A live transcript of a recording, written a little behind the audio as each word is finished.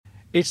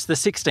It's the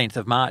 16th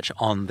of March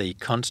on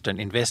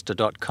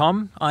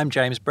theconstantinvestor.com. I'm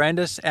James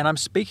Brandis and I'm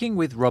speaking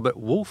with Robert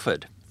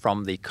Woolford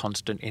from the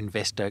Constant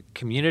Investor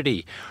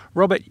community.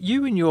 Robert,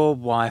 you and your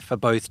wife are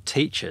both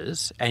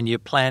teachers and you're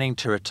planning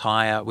to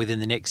retire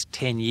within the next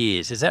 10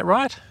 years. Is that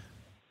right?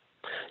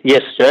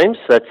 Yes, James,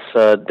 that's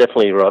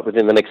definitely right.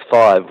 Within the next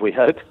 5, we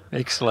hope.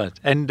 Excellent.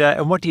 And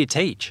what do you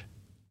teach?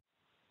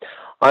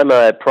 I'm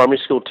a primary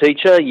school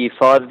teacher, Year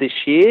 5 this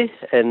year,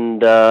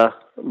 and my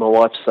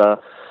wife's a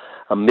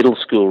middle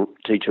school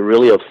teacher,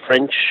 really, of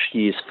French,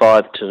 Years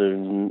 5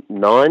 to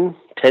 9,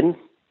 10,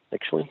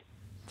 actually.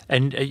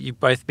 And you've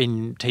both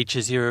been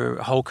teachers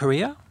your whole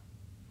career?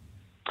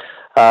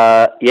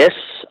 Yes,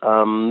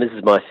 this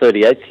is my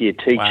 38th year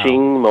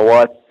teaching. Wow. My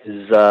wife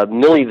is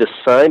nearly the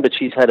same, but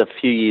she's had a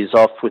few years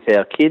off with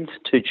our kids,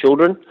 2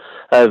 children,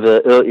 in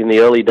the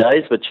early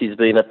days, but she's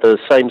been at the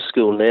same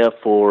school now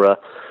for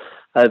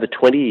over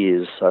 20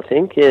 years, I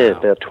think. Yeah, wow.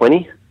 About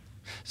 20.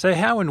 So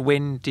how and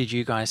when did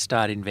you guys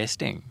start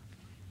investing?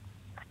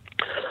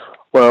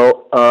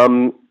 Well,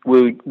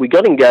 we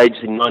got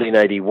engaged in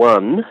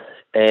 1981,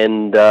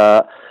 and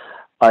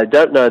I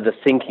don't know the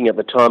thinking at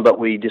the time, but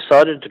we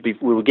decided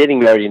we were getting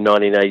married in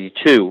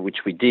 1982,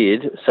 which we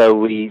did, so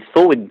we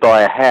thought we'd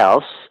buy a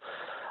house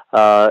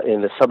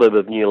in the suburb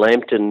of New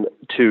Lambton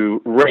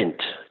to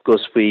rent,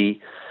 because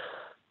we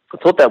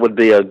thought that would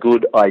be a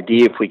good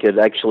idea if we could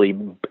actually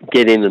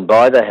get in and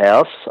buy the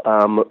house,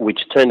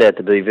 which turned out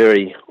to be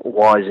very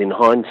wise in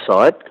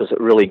hindsight, because it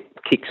really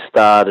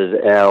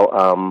kick-started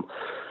our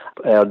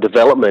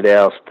development,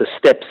 the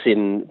steps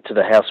into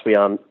the house we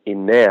are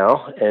in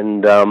now,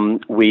 and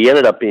we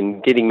ended up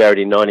getting married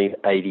in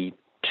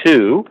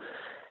 1982.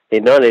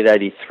 In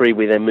 1983,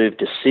 we then moved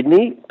to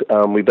Sydney.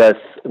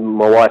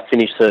 My wife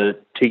finished her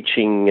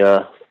teaching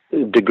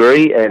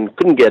degree and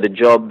couldn't get a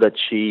job that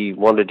she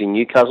wanted in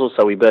Newcastle,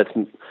 so we both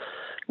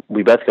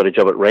got a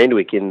job at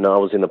Randwick. I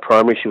was in the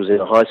primary, she was in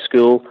a high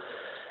school,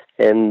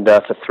 and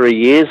for 3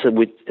 years,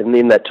 and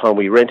in that time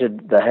we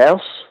rented the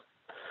house.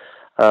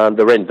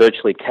 The rent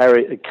virtually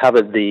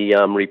covered the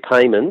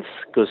repayments,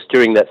 because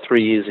during that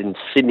 3 years in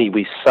Sydney,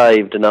 we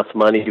saved enough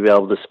money to be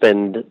able to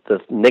spend the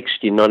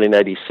next year,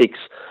 1986,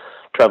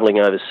 travelling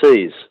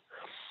overseas.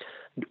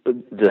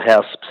 The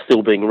house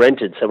still being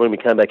rented. So when we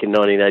came back in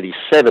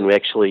 1987, we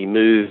actually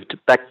moved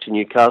back to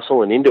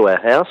Newcastle and into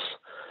our house.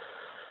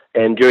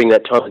 And during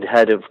that time, it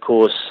had, of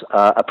course,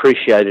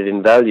 appreciated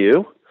in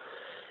value.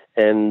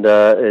 And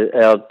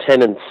our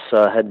tenants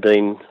had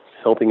been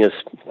helping us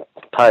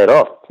pay it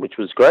off, which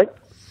was great.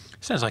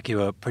 Sounds like you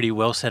were pretty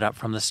well set up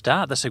from the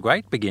start. That's a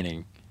great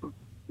beginning.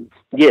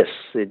 Yes,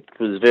 it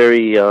was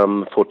very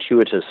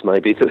fortuitous,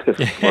 maybe,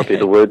 might be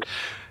the word.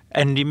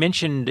 And you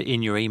mentioned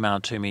in your email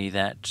to me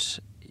that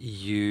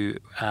you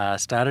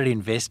started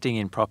investing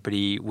in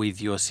property with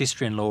your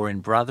sister-in-law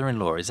and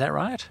brother-in-law. Is that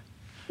right?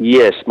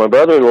 Yes, my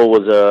brother-in-law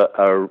was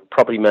a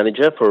property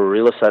manager for a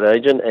real estate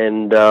agent,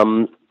 and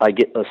I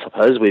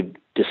suppose we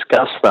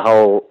discussed the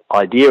whole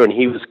idea, and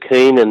he was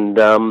keen, and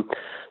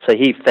so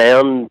he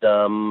found,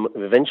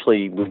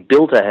 eventually we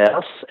built a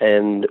house,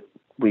 and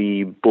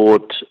we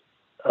bought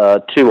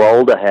 2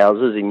 older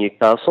houses in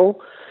Newcastle,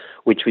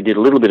 which we did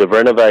a little bit of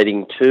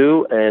renovating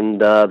too,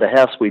 and the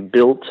house we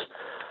built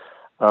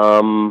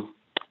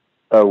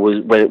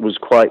was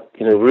quite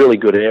in a really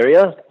good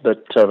area,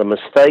 but the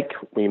mistake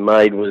we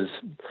made was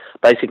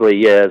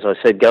basically, as I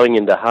said, going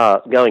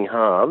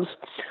halves,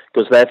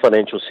 because their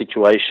financial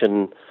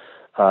situation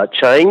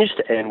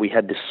changed, and we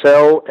had to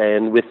sell.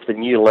 And with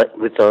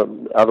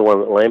the other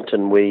one at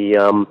Lambton,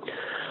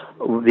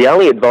 the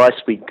only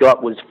advice we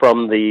got was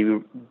from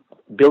the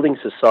building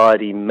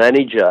society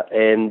manager,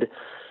 and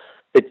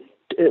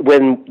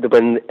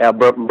when our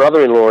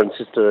brother-in-law and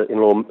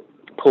sister-in-law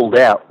pulled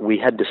out, we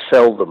had to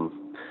sell them.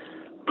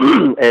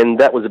 And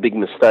that was a big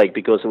mistake,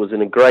 because it was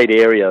in a great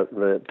area,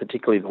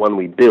 particularly the one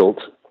we built.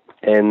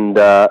 And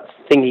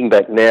thinking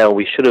back now,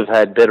 we should have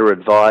had better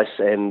advice,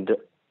 and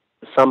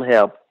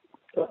somehow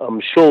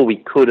I'm sure we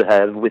could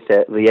have, with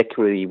the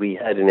equity we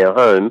had in our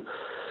home,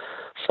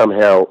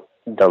 somehow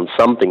done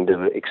something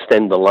to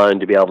extend the loan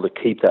to be able to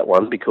keep that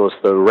one, because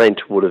the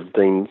rent would have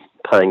been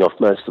paying off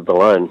most of the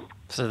loan.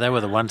 So they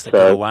were the ones that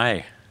got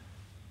away.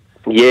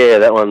 Yeah,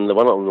 the one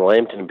on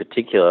Lambton in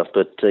particular.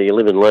 But you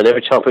live and learn.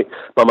 Every time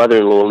my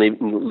mother-in-law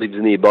lives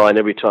nearby, and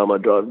every time I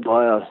drive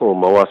by her, or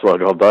my wife and I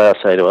drive by, I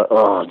say to her,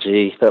 "Oh,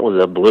 gee, that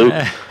was a bloop."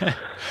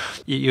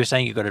 You were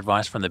saying you got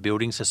advice from the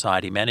building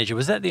society manager.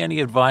 Was that the only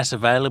advice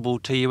available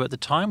to you at the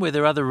time? Were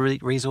there other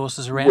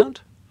resources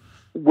around?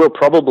 Well,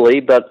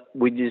 probably, but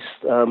we just,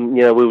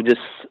 we were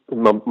just.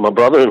 My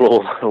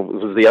brother-in-law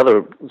was the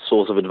other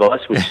source of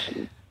advice,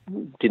 which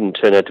didn't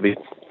turn out to be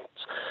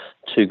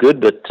too good,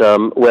 but I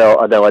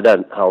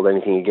don't hold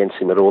anything against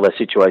him at all. That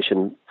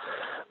situation,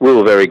 we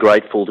were very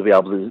grateful to be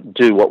able to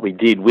do what we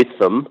did with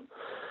them.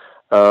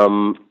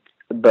 I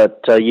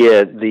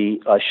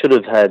should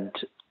have had,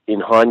 in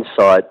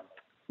hindsight,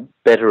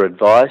 better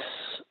advice,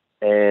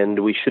 and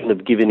we shouldn't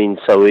have given in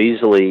so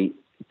easily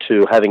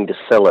to having to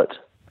sell it.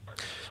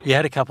 You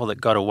had a couple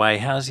that got away.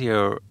 How's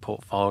your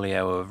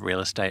portfolio of real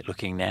estate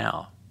looking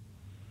now?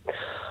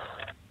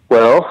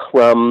 Well,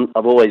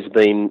 I've always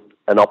been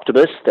an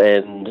optimist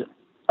and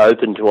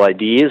open to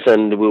ideas,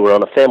 and we were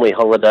on a family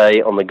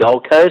holiday on the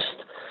Gold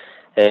Coast,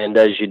 and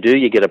as you do,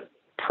 you get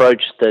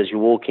approached as you're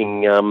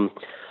walking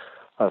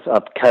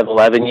up Cavill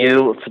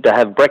Avenue to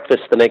have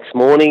breakfast the next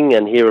morning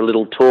and hear a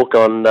little talk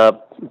on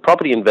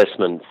property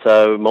investment.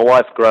 So my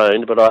wife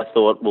groaned, but I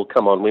thought, well,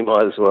 come on, we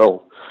might as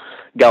well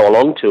go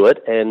along to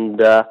it, and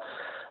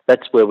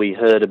that's where we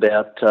heard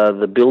about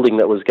the building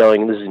that was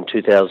going, this is in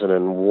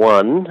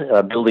 2001,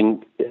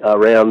 building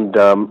around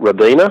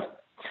Robina,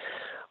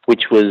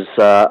 which was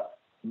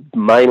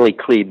mainly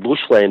cleared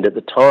bushland at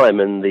the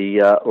time, and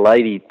the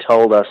lady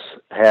told us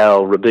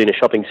how Robina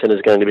Shopping Centre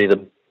is going to be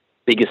the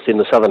biggest in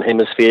the Southern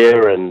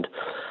Hemisphere, and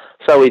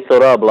so we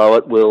thought, oh, blow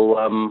it,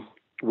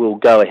 we'll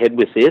go ahead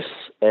with this,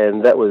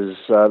 and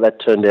that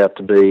turned out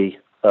to be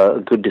a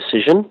good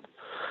decision,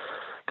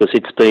 because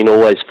it's been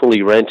always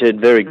fully rented,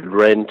 very good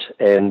rent,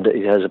 and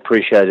it has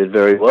appreciated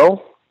very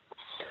well.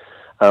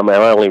 Our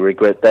only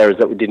regret there is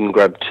that we didn't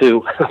grab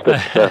two.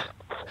 But,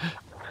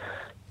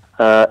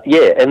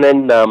 and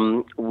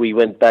then we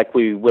went back.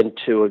 We went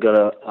to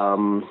got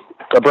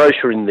a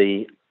brochure in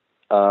the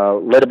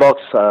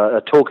letterbox,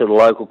 a talk at a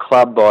local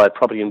club by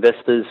property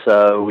investors.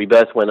 So we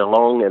both went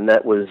along, and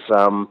that was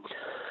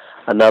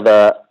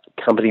another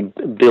company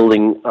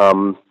building,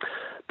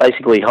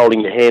 basically holding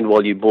your hand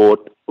while you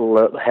bought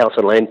house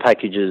and land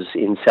packages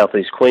in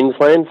southeast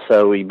Queensland.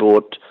 So we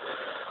bought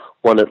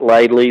one at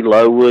Laidley,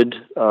 Lowood,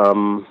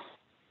 and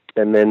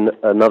then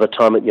another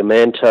time at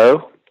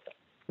Yamanto.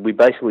 We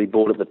basically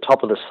bought at the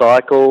top of the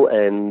cycle,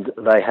 and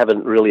they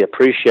haven't really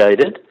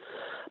appreciated.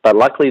 But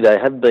luckily, they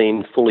have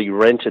been fully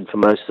rented for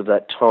most of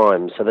that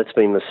time. So that's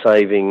been our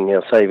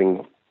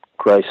saving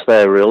grace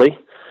there, really.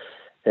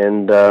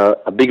 And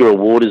a bigger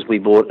award is we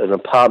bought an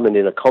apartment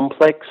in a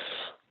complex,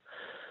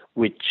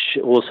 which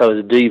also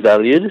is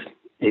devalued.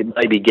 It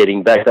may be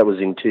getting back. That was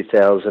in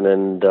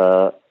 2008,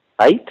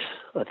 I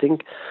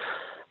think.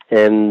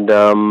 And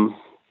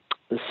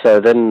so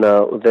then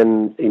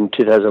in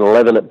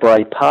 2011 at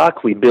Bray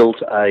Park, we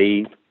built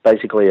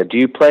basically a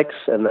duplex,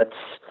 and that's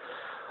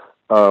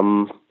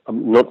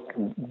not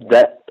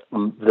that.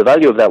 The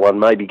value of that one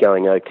may be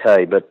going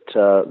okay, but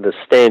the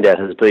standout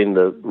has been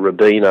the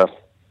Robina,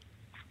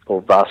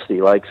 or Varsity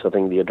Lakes, I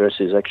think the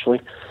address is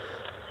actually.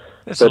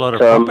 That's a lot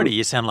of property.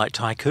 You sound like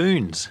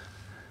tycoons.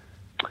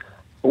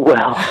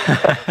 Well,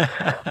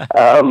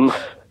 my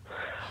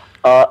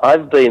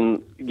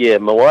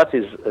wife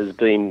has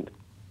been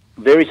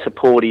very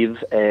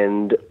supportive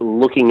and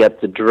looking at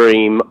the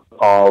dream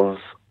of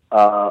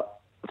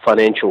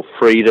financial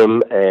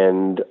freedom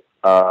and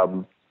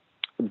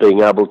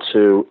being able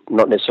to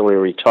not necessarily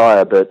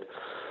retire, but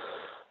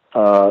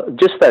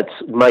just that's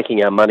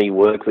making our money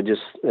work. For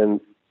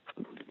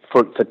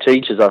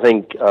teachers, I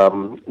think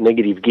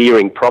negative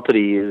gearing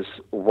property is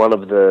one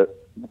of the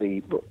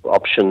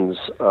options,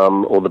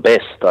 or the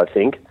best, I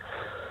think.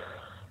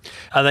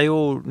 Are they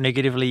all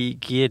negatively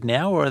geared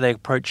now, or are they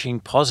approaching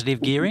positive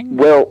gearing?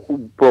 Well,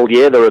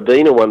 yeah, the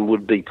Robina one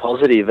would be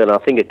positive, and I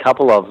think a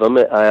couple of them,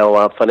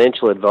 our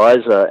financial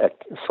advisor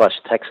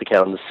 / tax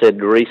accountant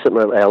said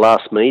recently at our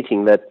last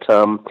meeting that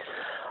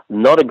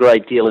not a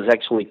great deal is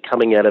actually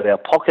coming out of our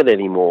pocket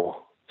anymore.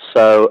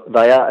 So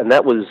they are, and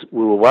we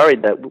were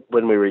worried that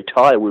when we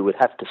retire we would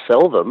have to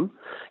sell them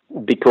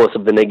because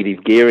of the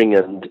negative gearing,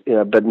 and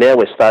but now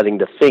we're starting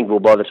to think, well,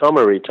 by the time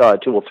we retire,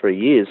 2 or 3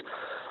 years,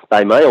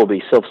 they may all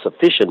be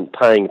self-sufficient,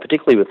 paying,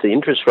 particularly with the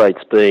interest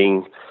rates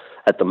being,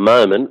 at the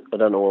moment, I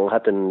don't know what will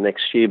happen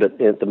next year, but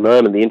at the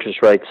moment the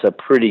interest rates are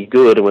pretty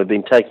good, and we've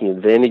been taking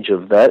advantage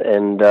of that.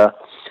 And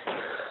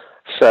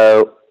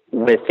so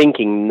we're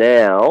thinking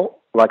now,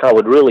 like I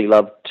would really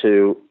love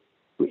to,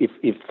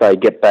 if they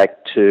get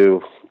back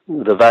to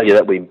the value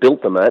that we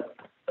built them at,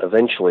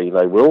 eventually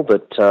they will,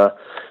 but to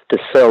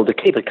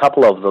keep a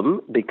couple of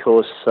them,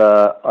 because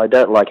I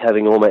don't like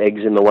having all my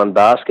eggs in the one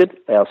basket.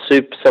 Our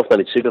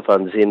self-managed super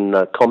fund's in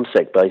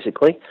ComSec,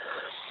 basically.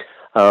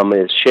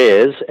 It's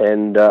shares,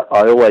 and I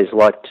always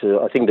like to,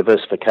 I think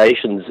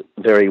diversification's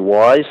very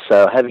wise,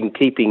 so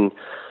keeping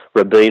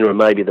Robina and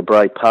maybe the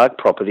Bray Park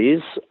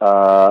properties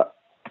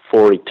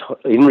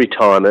in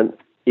retirement,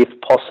 if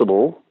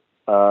possible,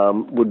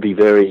 would be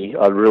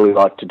I'd really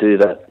like to do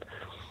that.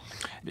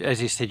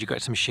 As you said, you've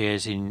got some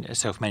shares in a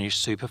self-managed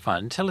super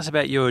fund. Tell us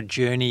about your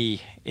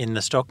journey in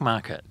the stock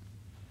market.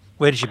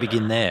 Where did you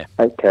begin there?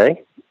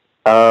 Okay.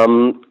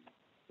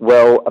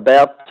 Well,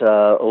 about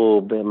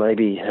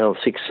maybe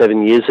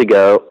 6-7 years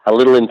ago, a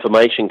little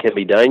information can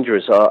be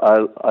dangerous.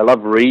 I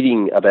love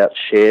reading about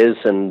shares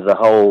and the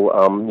whole,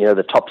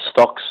 the top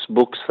stocks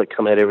books that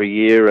come out every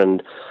year,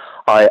 and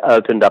I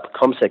opened up a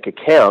ComSec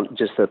account,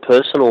 just a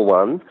personal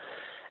one,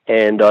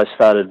 and I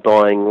started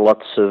buying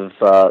lots of,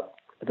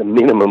 the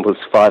minimum was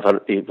 $500,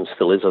 even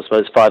still is, I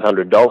suppose,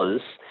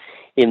 $500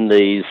 in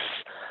these,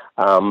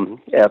 our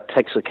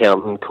tax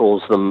accountant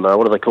calls them,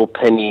 what do they call,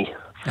 penny,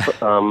 what's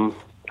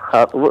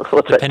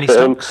that penny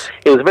term? stocks?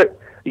 It was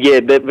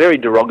very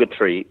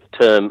derogatory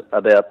term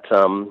about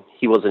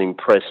he wasn't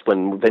impressed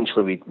when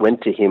eventually we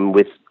went to him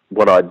with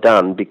what I'd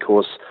done,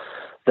 because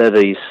there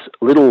are these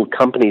little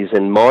companies,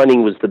 and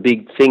mining was the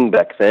big thing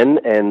back then,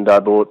 and I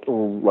bought,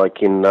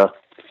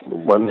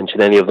 won't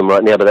mention any of them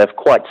right now, but they're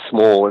quite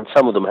small, and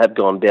some of them have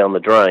gone down the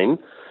drain.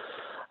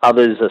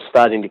 Others are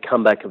starting to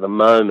come back at the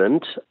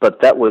moment,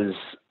 but that was,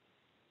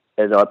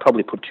 and I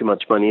probably put too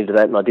much money into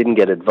that, and I didn't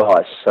get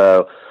advice.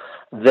 So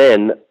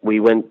then we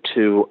went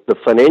to the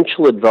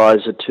financial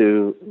advisor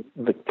to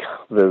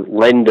the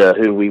lender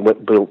who we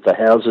built the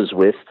houses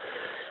with,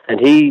 and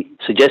he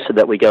suggested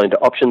that we go into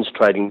options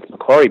trading with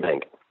Macquarie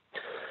Bank.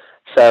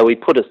 So we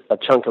put a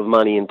chunk of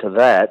money into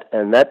that,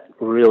 and that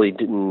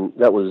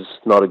was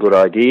not a good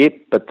idea.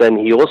 But then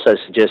he also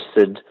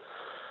suggested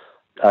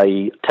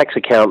a tax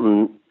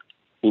accountant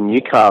in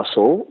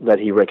Newcastle that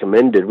he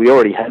recommended. We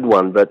already had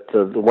one, but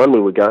the one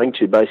we were going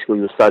to basically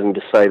was starting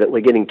to say that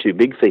we're getting too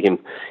big for him.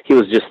 He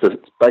was just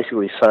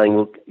basically saying,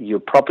 look, your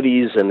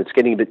properties, and it's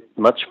getting a bit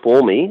much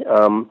for me.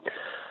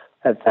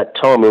 At that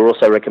time, we were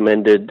also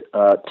recommended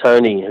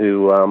Tony,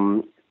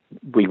 who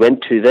we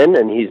went to then,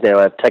 and he's now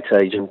our tax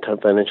agent,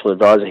 financial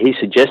advisor. He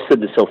suggested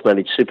the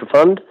self-managed super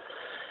fund,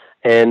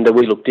 and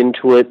we looked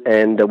into it,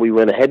 and we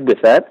went ahead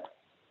with that,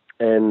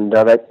 and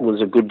that was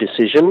a good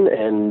decision.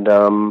 And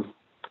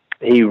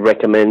he's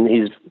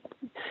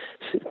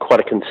quite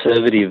a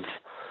conservative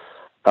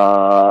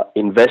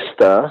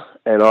investor,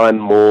 and I'm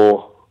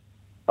more,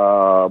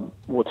 a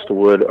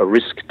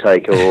risk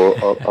taker,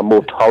 or I'm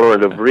more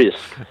tolerant of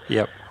risk.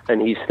 Yep. And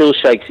he still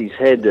shakes his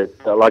head at,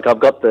 I've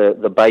got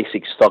the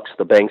basic stocks,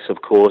 the banks,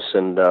 of course,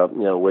 and,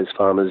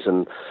 Wesfarmers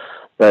and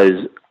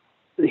those.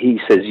 He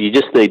says you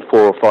just need 4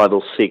 or 5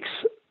 or 6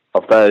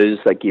 of those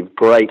that give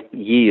great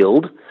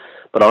yield,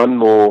 but I'm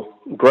more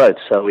growth.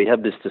 So we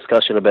have this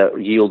discussion about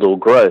yield or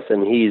growth,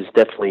 and he's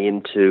definitely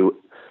into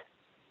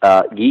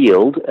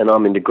yield, and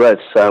I'm into growth.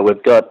 So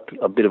we've got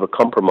a bit of a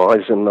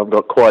compromise, and I've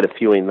got quite a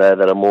few in there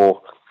that are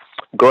more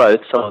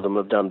growth. Some of them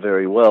have done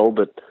very well,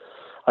 but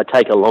I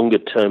take a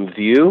longer-term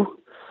view.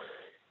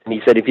 And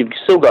he said, if you've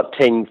still got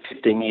 10,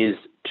 15 years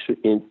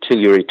until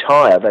you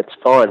retire, that's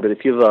fine. But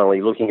if you're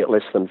only looking at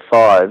less than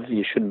 5,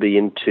 you should be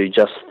into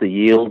just the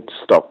yield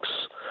stocks.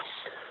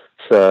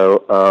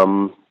 So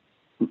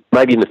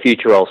maybe in the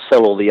future I'll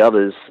sell all the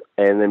others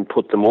and then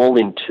put them all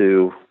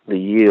into the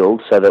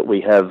yield, so that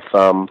we have,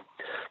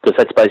 because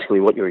that's basically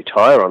what you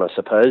retire on, I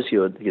suppose,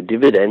 your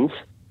dividends.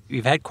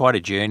 You've had quite a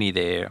journey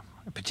there,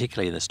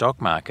 particularly in the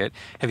stock market.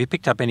 Have you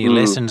picked up any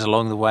lessons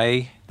along the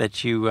way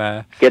that you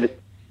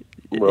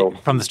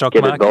from the stock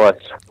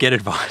market? Get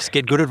advice.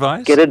 Get good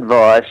advice? Get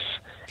advice,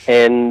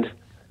 and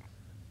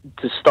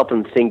to stop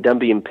and think, don't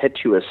be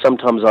impetuous.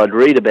 Sometimes I'd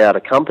read about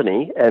a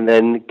company and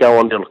then go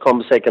on to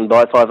CommSec and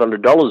buy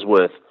 $500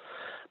 worth.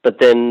 But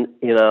then,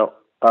 the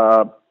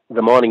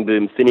mining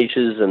boom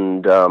finishes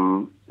and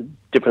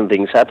different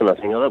things happen. I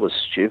think, that was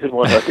stupid.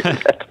 Why did I do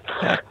that?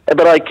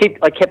 But I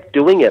kept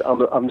doing it.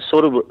 I'm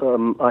sort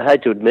of, I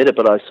hate to admit it,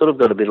 but I sort of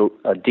got a bit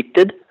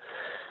addicted.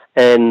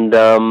 And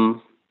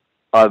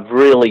I've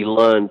really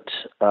learnt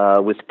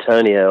with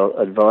Tony, our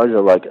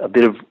advisor, a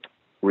bit of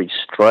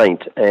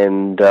restraint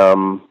and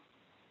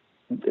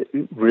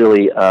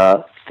really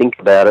think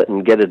about it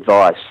and get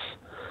advice.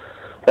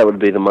 That would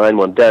be the main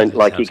one. Don't,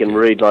 you can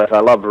read, I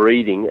love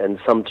reading, and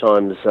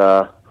sometimes,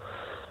 as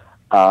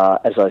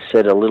I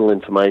said, a little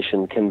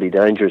information can be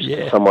dangerous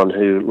to someone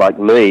who, like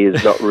me,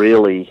 is not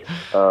really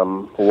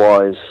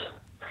wise.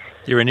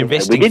 You're an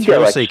investing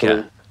thrill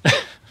seeker.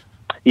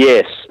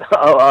 Yes.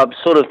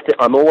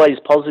 I'm always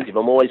positive.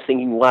 I'm always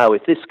thinking, wow,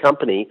 if this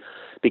company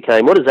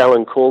became, what does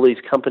Alan call these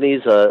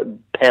companies,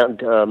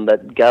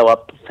 that go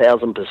up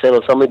 1,000%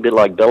 or something, a bit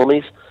like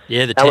Bellamy's?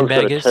 Yeah, the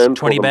 10-baggers,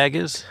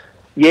 20-baggers.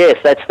 Yes,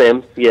 that's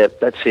them. Yeah,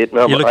 that's it.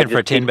 You're looking for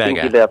a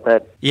 10-bagger. Thinking about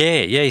that.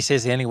 Yeah, he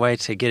says the only way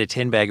to get a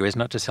 10-bagger is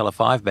not to sell a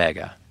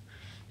 5-bagger.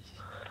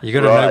 You've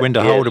got to know when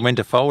to hold and when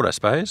to fold, I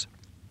suppose.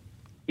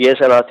 Yes,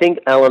 and I think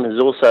Alan has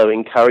also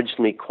encouraged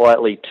me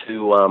quietly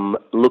to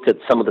look at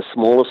some of the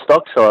smaller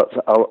stocks. So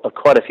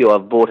quite a few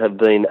I've bought have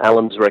been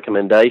Alan's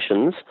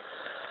recommendations,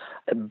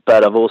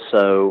 but I've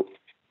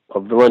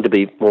learned to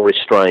be more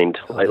restrained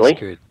lately. That's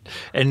good.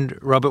 And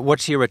Robert,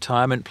 what's your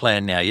retirement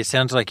plan now? It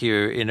sounds like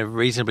you're in a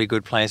reasonably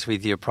good place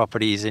with your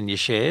properties and your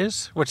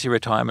shares. What's your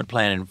retirement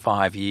plan in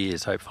 5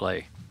 years,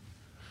 hopefully?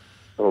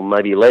 Or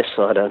maybe less,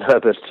 I don't know.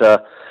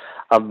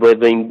 But we've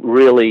been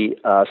really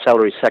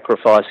salary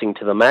sacrificing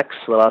to the max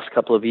the last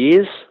couple of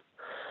years.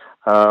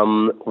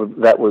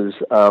 That was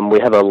we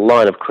have a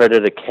line of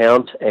credit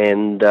account,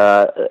 and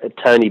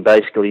Tony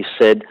basically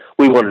said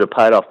we wanted to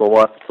pay it off. My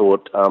wife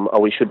thought,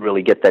 we should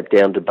really get that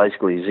down to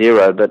basically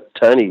zero. But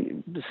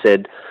Tony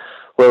said,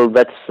 well,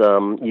 that's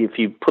if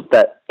you put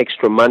that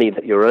extra money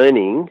that you're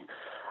earning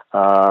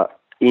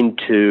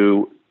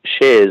into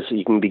shares,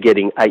 you can be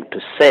getting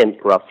 8%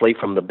 roughly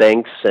from the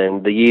banks,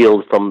 and the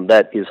yield from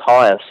that is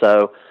higher.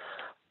 So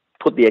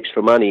put the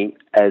extra money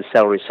as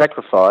salary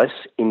sacrifice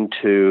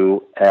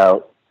into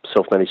our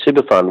self-managed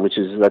super fund,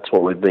 that's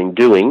what we've been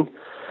doing.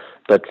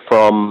 But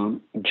from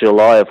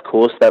July, of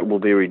course, that will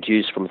be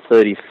reduced from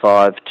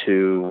 35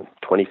 to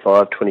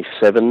 25,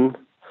 27.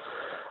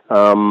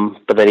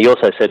 But then he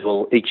also said,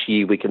 well, each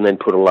year we can then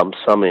put a lump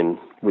sum in,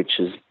 which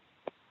is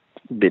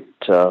a bit,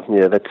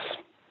 that's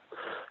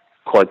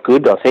quite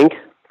good, I think.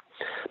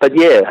 But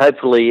yeah,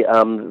 hopefully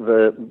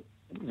there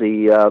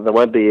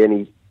won't be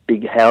any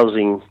big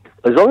housing.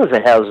 As long as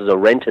the houses are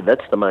rented,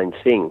 that's the main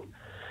thing.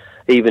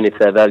 Even if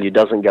their value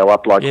doesn't go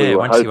up like we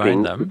were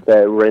hoping, if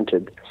they're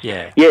rented.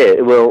 Yeah.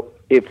 Yeah. Well,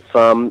 if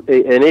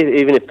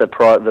even if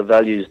the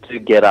values do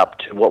get up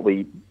to what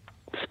we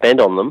spend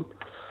on them,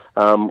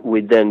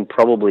 we'd then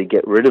probably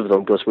get rid of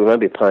them because we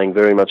won't be paying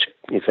very much,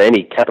 if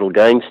any, capital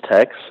gains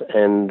tax,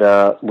 and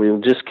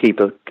we'll just keep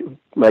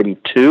maybe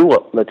two.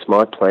 Well, that's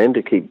my plan,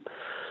 to keep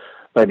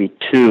maybe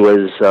two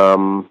as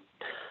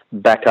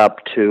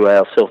backup to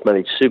our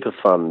self-managed super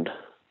fund.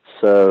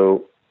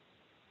 So.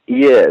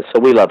 Yeah, so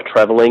we love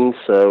travelling,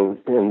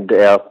 and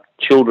our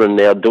children,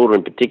 our daughter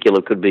in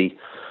particular, could be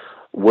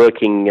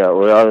working,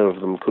 either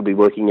of them could be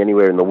working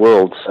anywhere in the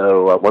world.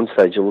 So at one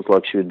stage it looked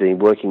like she would be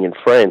working in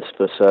France,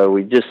 but so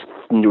we just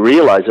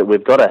realised that we're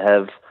going to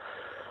have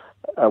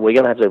a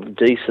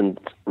decent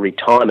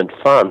retirement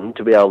fund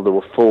to be able to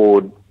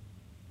afford,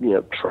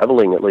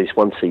 travelling at least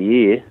once a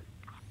year.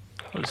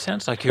 Well, it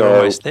sounds like you're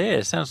almost there.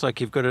 It sounds like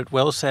you've got it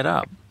well set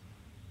up.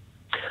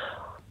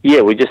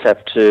 Yeah, we just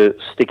have to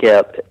stick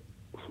out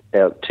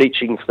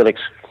teaching for the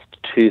next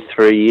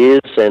 2-3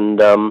 years,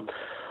 and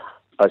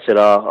I said,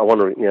 I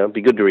want to, it'd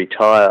be good to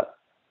retire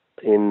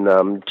in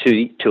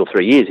 2 or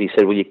 3 years. He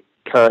said, well, you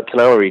can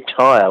only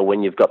retire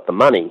when you've got the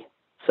money.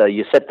 So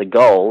you set the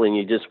goal and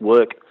you just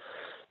work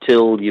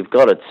till you've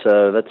got it.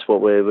 So that's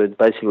what we're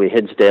basically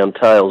heads down,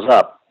 tails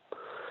up.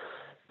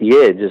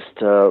 Yeah, just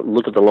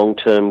look at the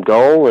long-term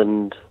goal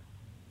and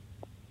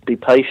be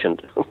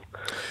patient.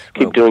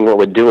 Keep doing what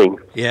we're doing.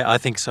 Yeah, I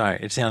think so.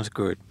 It sounds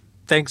good.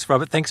 Thanks,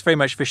 Robert. Thanks very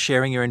much for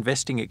sharing your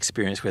investing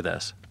experience with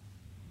us.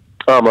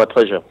 Oh, my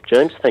pleasure.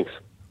 James, thanks.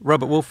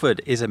 Robert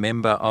Woolford is a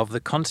member of the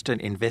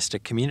Constant Investor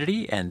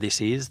community, and this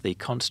is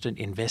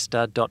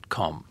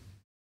theconstantinvestor.com.